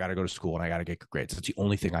 I got to go to school and I got to get good grades. That's the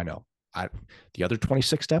only thing I know. The other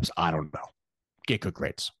 26 steps, I don't know. Get good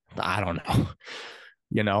grades. I don't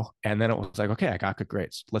know. And then it was like, okay, I got good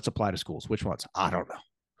grades. Let's apply to schools. Which ones? I don't know.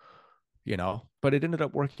 but it ended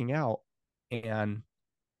up working out. And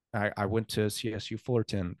I went to CSU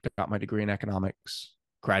Fullerton, got my degree in economics,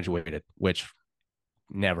 graduated, which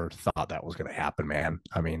never thought that was going to happen, man.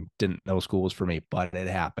 I mean, didn't know school was for me, but it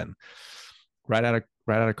happened. Right out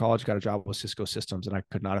of college, got a job with Cisco Systems, and I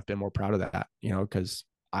could not have been more proud of that, because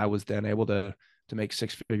I was then able to make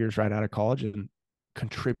six figures right out of college and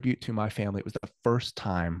contribute to my family. It was the first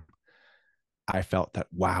time I felt that,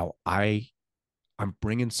 wow, I'm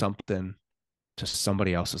bringing something to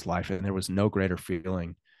somebody else's life, and there was no greater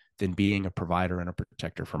feeling than being a provider and a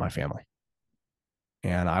protector for my family.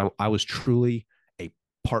 And I was truly a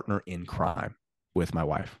partner in crime with my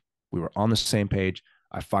wife. We were on the same page.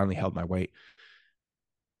 I finally held my weight.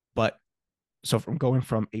 But so from going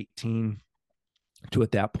from 18 to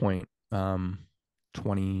at that point,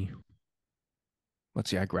 20, let's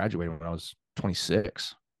see, I graduated when I was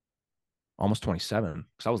 26, almost 27,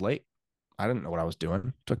 because I was late. I didn't know what I was doing.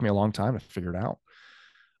 It took me a long time to figure it out.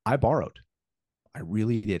 I borrowed. I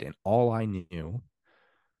really did. And all I knew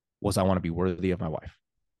was I want to be worthy of my wife.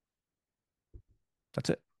 That's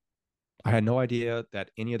it. I had no idea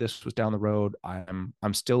that any of this was down the road. I'm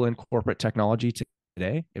still in corporate technology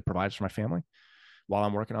today. It provides for my family while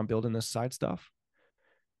I'm working on building this side stuff.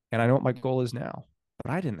 And I know what my goal is now,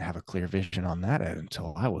 but I didn't have a clear vision on that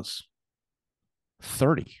until I was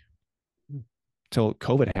 30. Till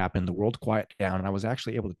COVID happened, the world quieted down, and I was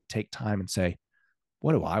actually able to take time and say,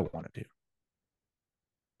 what do I want to do?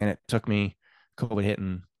 And it took me, COVID hit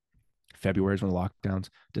in February is when the lockdowns,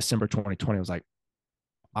 December 2020, I was like,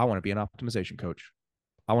 I want to be an optimization coach.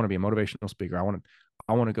 I want to be a motivational speaker. I want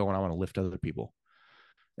to go and I want to lift other people.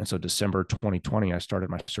 And so December 2020, I started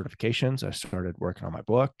my certifications. I started working on my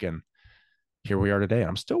book, and here we are today. And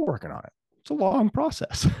I'm still working on it. It's a long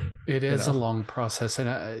process, It you is a know? long process.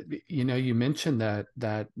 And, you mentioned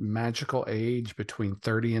that magical age between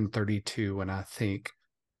 30 and 32. And I think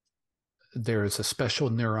there's a special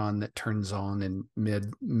neuron that turns on in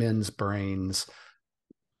men's brains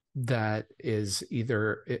that is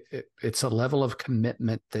either it's a level of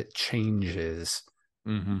commitment that changes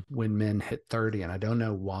Mm-hmm. when men hit 30, and I don't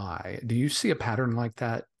know why. Do you see a pattern like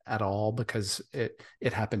that at all? Because it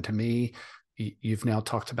happened to me. You've now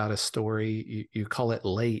talked about a story. You call it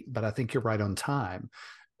late, but I think you're right on time.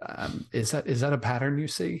 Is that a pattern you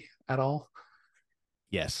see at all?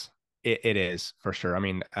 Yes, it is for sure. I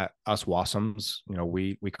mean, us Wassoms,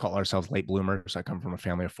 we call ourselves late bloomers. I come from a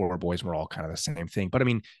family of four boys, and we're all kind of the same thing. But I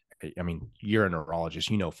mean, you're a neurologist.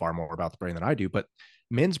 You know far more about the brain than I do. But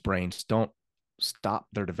men's brains don't stop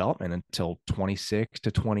their development until 26 to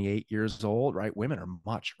 28 years old, right? Women are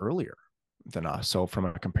much earlier than us. So from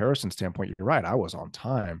a comparison standpoint, you're right. I was on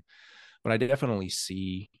time, but I definitely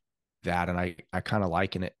see that, and I kind of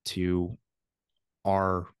liken it to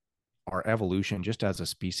our our evolution just as a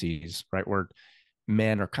species, right? Where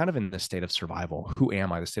men are kind of in this state of survival. Who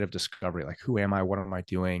am I? The state of discovery. Like, who am I? What am I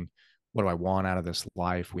doing? What do I want out of this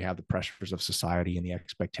life? We have the pressures of society and the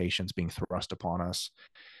expectations being thrust upon us.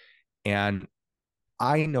 And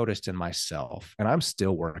I noticed in myself, and I'm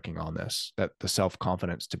still working on this, that the self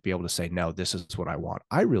confidence to be able to say, no, this is what I want.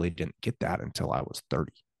 I really didn't get that until I was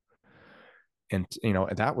 30. And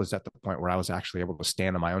that was at the point where I was actually able to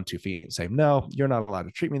stand on my own 2 feet and say, no, you're not allowed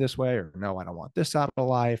to treat me this way, or no, I don't want this out of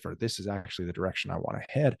life, or this is actually the direction I want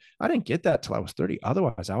to head. I didn't get that till I was 30.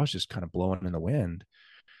 Otherwise, I was just kind of blowing in the wind.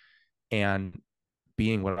 And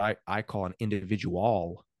being what I call an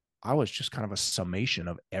individual, I was just kind of a summation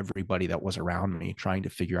of everybody that was around me, trying to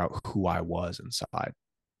figure out who I was inside.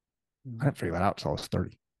 I didn't figure that out until I was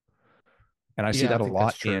 30. And I see Yeah, I that a think that's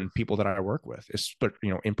lot true. in people that I work with, but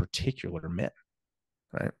in particular men,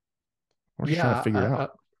 right? We're just trying to Yeah, figure it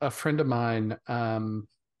out. a friend of mine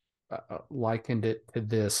likened it to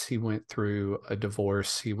this. He went through a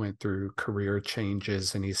divorce, he went through career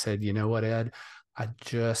changes, and he said, "You know what, Ed? I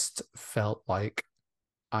just felt like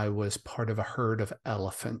I was part of a herd of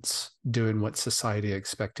elephants doing what society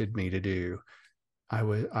expected me to do. I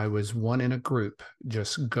was one in a group,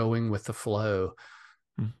 just going with the flow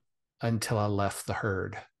Mm. until I left the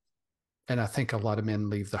herd." And I think a lot of men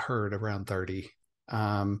leave the herd around 30.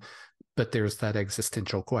 Um, but there's that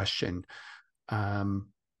existential question.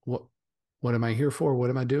 Um, what what am I here for? What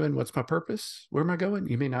am I doing? What's my purpose? Where am I going?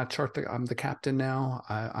 You mean I'm the captain now?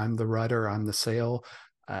 I'm the rudder. I'm the sail.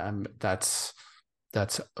 That's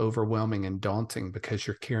overwhelming and daunting because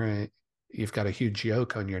you've got a huge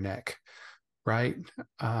yoke on your neck, right?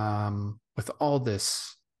 With all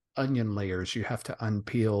this onion layers you have to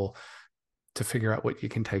unpeel to figure out what you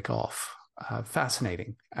can take off.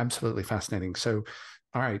 Fascinating, absolutely fascinating. So,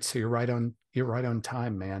 all right, so you're right on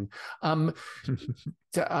time, man. Um,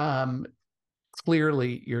 um,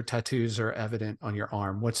 clearly your tattoos are evident on your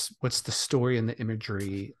arm. What's the story and the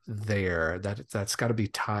imagery there? That's got to be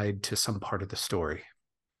tied to some part of the story.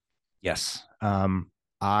 Yes.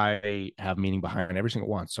 I have meaning behind every single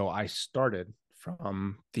one. So I started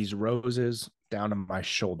from these roses down to my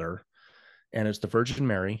shoulder, and it's the Virgin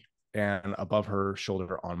Mary, and above her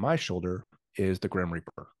shoulder on my shoulder is the Grim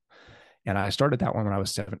Reaper. And I started that one when I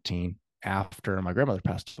was 17 after my grandmother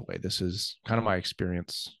passed away. This is kind of my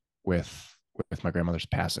experience with my grandmother's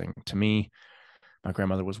passing. To me, my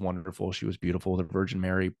grandmother was wonderful. She was beautiful. The Virgin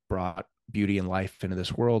Mary brought beauty and life into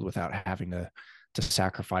this world without having to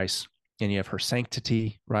sacrifice any of her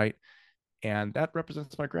sanctity, right? And that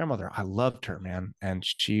represents my grandmother. I loved her, man, and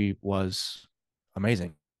she was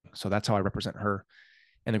amazing. So that's how I represent her.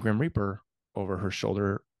 And the Grim Reaper over her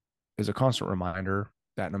shoulder is a constant reminder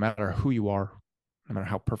that no matter who you are, no matter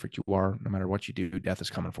how perfect you are, no matter what you do, death is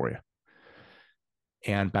coming for you.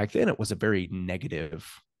 And back then, it was a very negative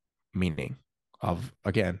meaning of,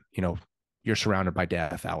 again, you're surrounded by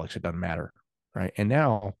death, Alex. It doesn't matter, right? And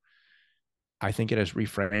now I think it has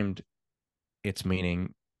reframed its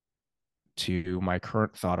meaning to my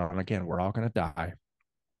current thought on, again, we're all going to die,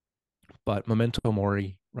 but memento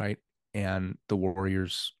mori, right? And the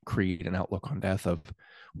warrior's creed and outlook on death of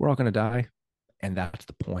we're all going to die. And that's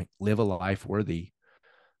the point. Live a life worthy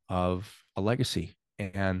of a legacy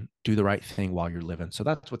and do the right thing while you're living. So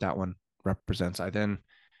that's what that one represents. I then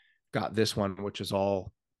got this one, which is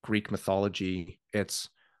all Greek mythology. It's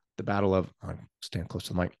the battle of, I'll stand close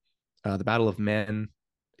to the mic, the battle of men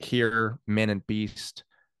here, men and beast.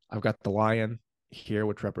 I've got the lion here,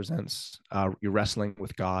 which represents you're wrestling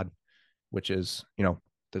with God, which is,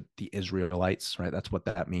 the Israelites, right? That's what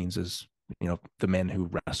that means is, the men who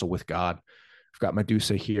wrestle with God. I've got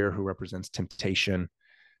Medusa here, who represents temptation.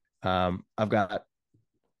 I've got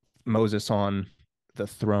Moses on the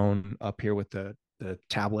throne up here with the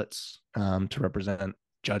tablets to represent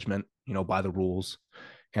judgment, by the rules.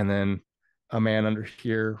 And then a man under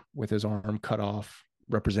here with his arm cut off,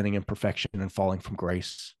 representing imperfection and falling from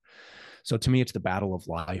grace. So to me, it's the battle of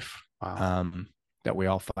life. Wow. That we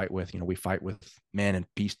all fight with. We fight with man and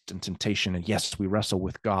beast and temptation. And yes, we wrestle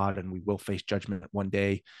with God and we will face judgment one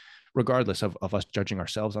day, regardless of us judging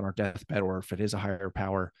ourselves on our deathbed, or if it is a higher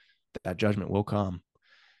power, that judgment will come.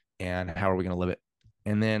 And how are we going to live it?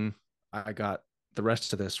 And then I got the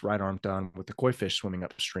rest of this right arm done with the koi fish swimming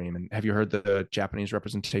upstream. And have you heard the Japanese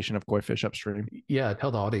representation of koi fish upstream? Yeah,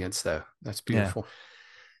 tell the audience though. That's Yeah. beautiful.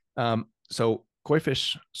 So koi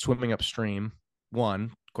fish swimming upstream,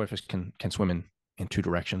 one, koi fish can swim in two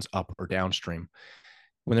directions, up or downstream.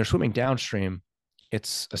 When they're swimming downstream,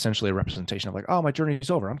 it's essentially a representation of like, oh, my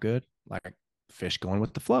journey's over. I'm good. Like fish going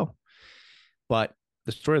with the flow. But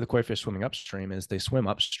the story of the koi fish swimming upstream is they swim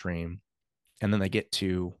upstream and then they get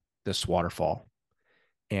to this waterfall.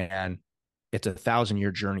 And it's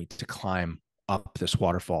 1,000-year journey to climb up this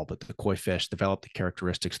waterfall. But the koi fish develop the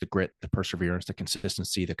characteristics, the grit, the perseverance, the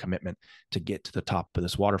consistency, the commitment to get to the top of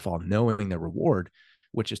this waterfall, knowing the reward,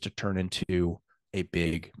 which is to turn into a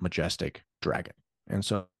big, majestic dragon. And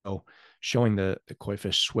so showing the koi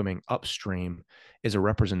fish swimming upstream is a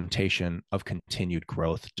representation of continued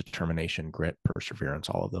growth, determination, grit, perseverance,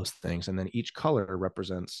 all of those things. And then each color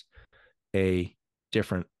represents a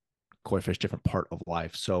different koi fish, different part of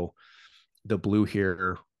life. So the blue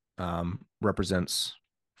here represents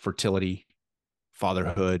fertility,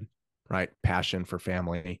 fatherhood, right? Passion for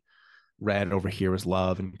family. Red over here is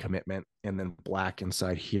love and commitment. And then black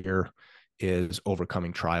inside here is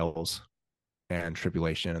overcoming trials and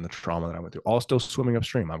tribulation and the trauma that I went through, all still swimming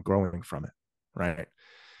upstream. I'm growing from it, right?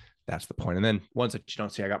 That's the point. And then ones that you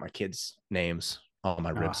don't see, I got my kids' names on my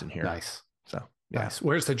ribs in here. Nice. So yeah. Nice.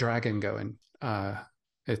 Where's the dragon going?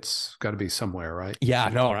 It's got to be somewhere, right? Yeah,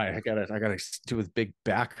 no, right. I gotta do with big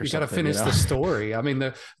back or you something. You got to finish the story. I mean,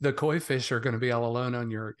 the koi fish are going to be all alone on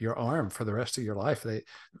your arm for the rest of your life. They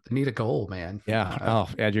need a goal, man. Yeah. Oh,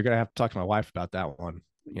 yeah. You're gonna have to talk to my wife about that one.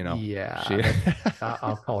 Yeah.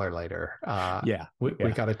 I'll call her later. Yeah. We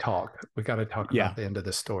got to talk. We got to talk about the end of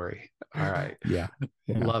the story. All right. Yeah.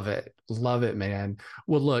 Love it. Love it, man.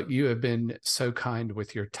 Well, look, you have been so kind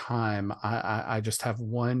with your time. I just have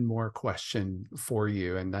one more question for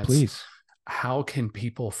you, and that's, please, how can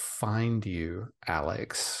people find you,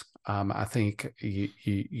 Alex? I think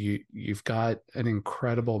you've got an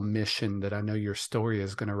incredible mission that I know your story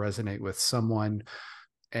is going to resonate with someone,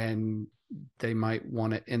 and they might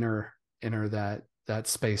want to enter that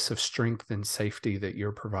space of strength and safety that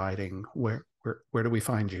you're providing. Where do we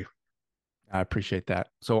find you? I appreciate that.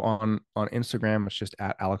 So on Instagram, it's just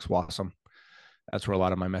at Alex Wassom. That's where a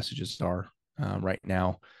lot of my messages are right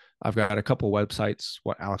now. I've got a couple websites.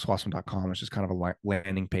 What alexwassom.com is just kind of a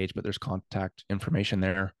landing page, but there's contact information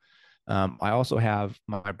there. I also have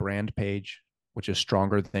my brand page, which is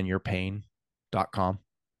strongerthanyourpain.com.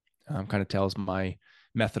 Kind of tells my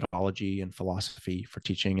methodology and philosophy for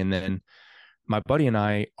teaching. And then my buddy and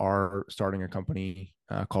I are starting a company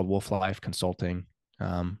called Wolf Life Consulting.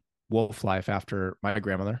 Wolf Life after my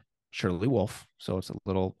grandmother, Shirley Wolf. So it's a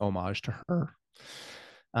little homage to her.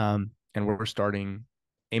 And we're starting,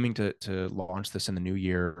 aiming to launch this in the new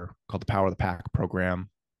year, called the Power of the Pack program.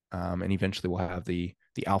 And eventually we'll have the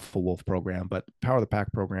Alpha Wolf program, but Power of the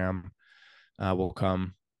Pack program will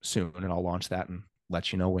come soon, and I'll launch that and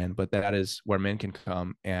let you know when. But that is where men can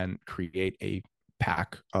come and create a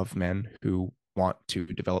pack of men who want to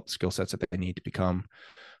develop the skill sets that they need to become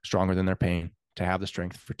stronger than their pain, to have the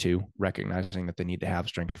strength for two, recognizing that they need to have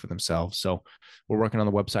strength for themselves. So we're working on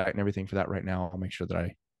the website and everything for that right now. I'll make sure that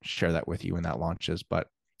I share that with you when that launches. But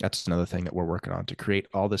that's another thing that we're working on, to create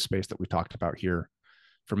all this space that we talked about here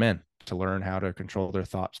for men to learn how to control their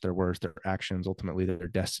thoughts, their words, their actions, ultimately their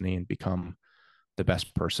destiny, and become the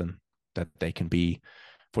best person that they can be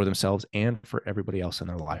for themselves and for everybody else in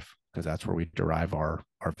their life, because that's where we derive our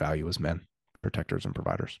value as men, protectors and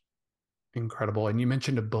providers. Incredible. And you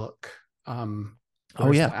mentioned a book. Oh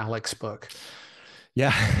Where's yeah. the Alex book?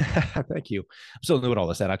 Yeah. Thank you. I'm still new at all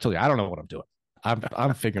this. And I told you, I don't know what I'm doing.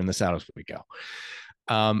 I'm figuring this out as we go.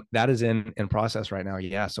 That is in process right now.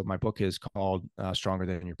 Yeah. So my book is called Stronger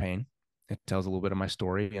Than Your Pain. It tells a little bit of my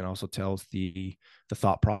story, and also tells the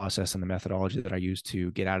thought process and the methodology that I use to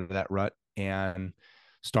get out of that rut and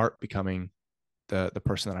start becoming the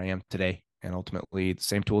person that I am today. And ultimately the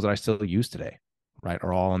same tools that I still use today, right,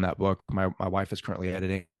 are all in that book. My wife is currently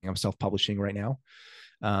editing. I'm self-publishing right now.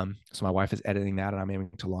 So my wife is editing that, and I'm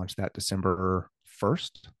aiming to launch that December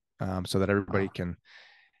 1st, so that everybody can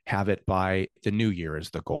have it by the new year is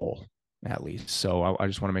the goal, at least. So I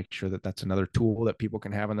just want to make sure that that's another tool that people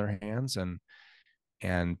can have in their hands,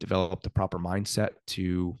 and develop the proper mindset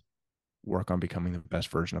to work on becoming the best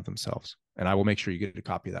version of themselves. And I will make sure you get a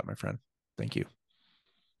copy of that, my friend. Thank you.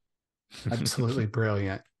 Absolutely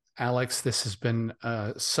brilliant. Alex, this has been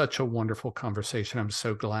such a wonderful conversation. I'm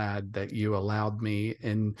so glad that you allowed me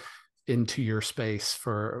into your space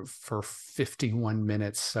for 51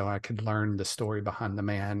 minutes so I could learn the story behind the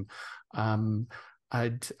man. I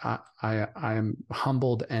am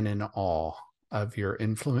humbled and in awe of your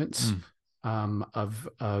influence,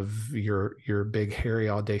 of your big, hairy,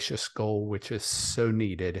 audacious goal, which is so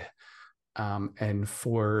needed, and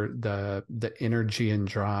for the energy and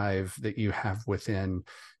drive that you have within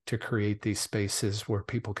to create these spaces where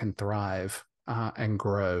people can thrive and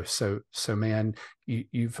grow. So man,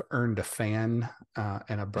 you've earned a fan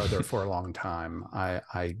and a brother for a long time.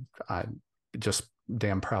 I just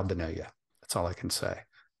damn proud to know you. That's all I can say.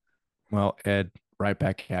 Well, Ed, right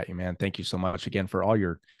back at you, man. Thank you so much again for all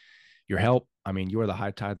your help. I mean, you are the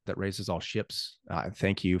high tide that raises all ships.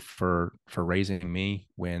 Thank you for raising me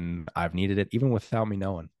when I've needed it, even without me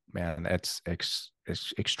knowing. Man, that's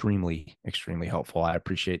extremely helpful. I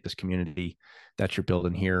appreciate this community that you're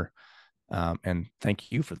building here, and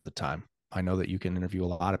thank you for the time. I know that you can interview a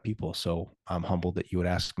lot of people, so I'm humbled that you would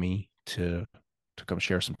ask me to come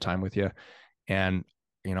share some time with you. And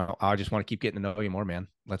I just want to keep getting to know you more, man.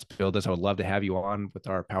 Let's build this. I would love to have you on with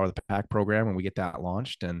our Power of the Pack program when we get that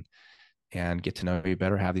launched, and get to know you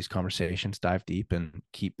better, have these conversations, dive deep, and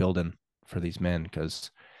keep building for these men,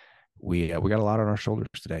 because we got a lot on our shoulders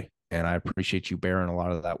today. And I appreciate you bearing a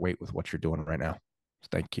lot of that weight with what you're doing right now.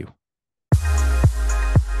 Thank you.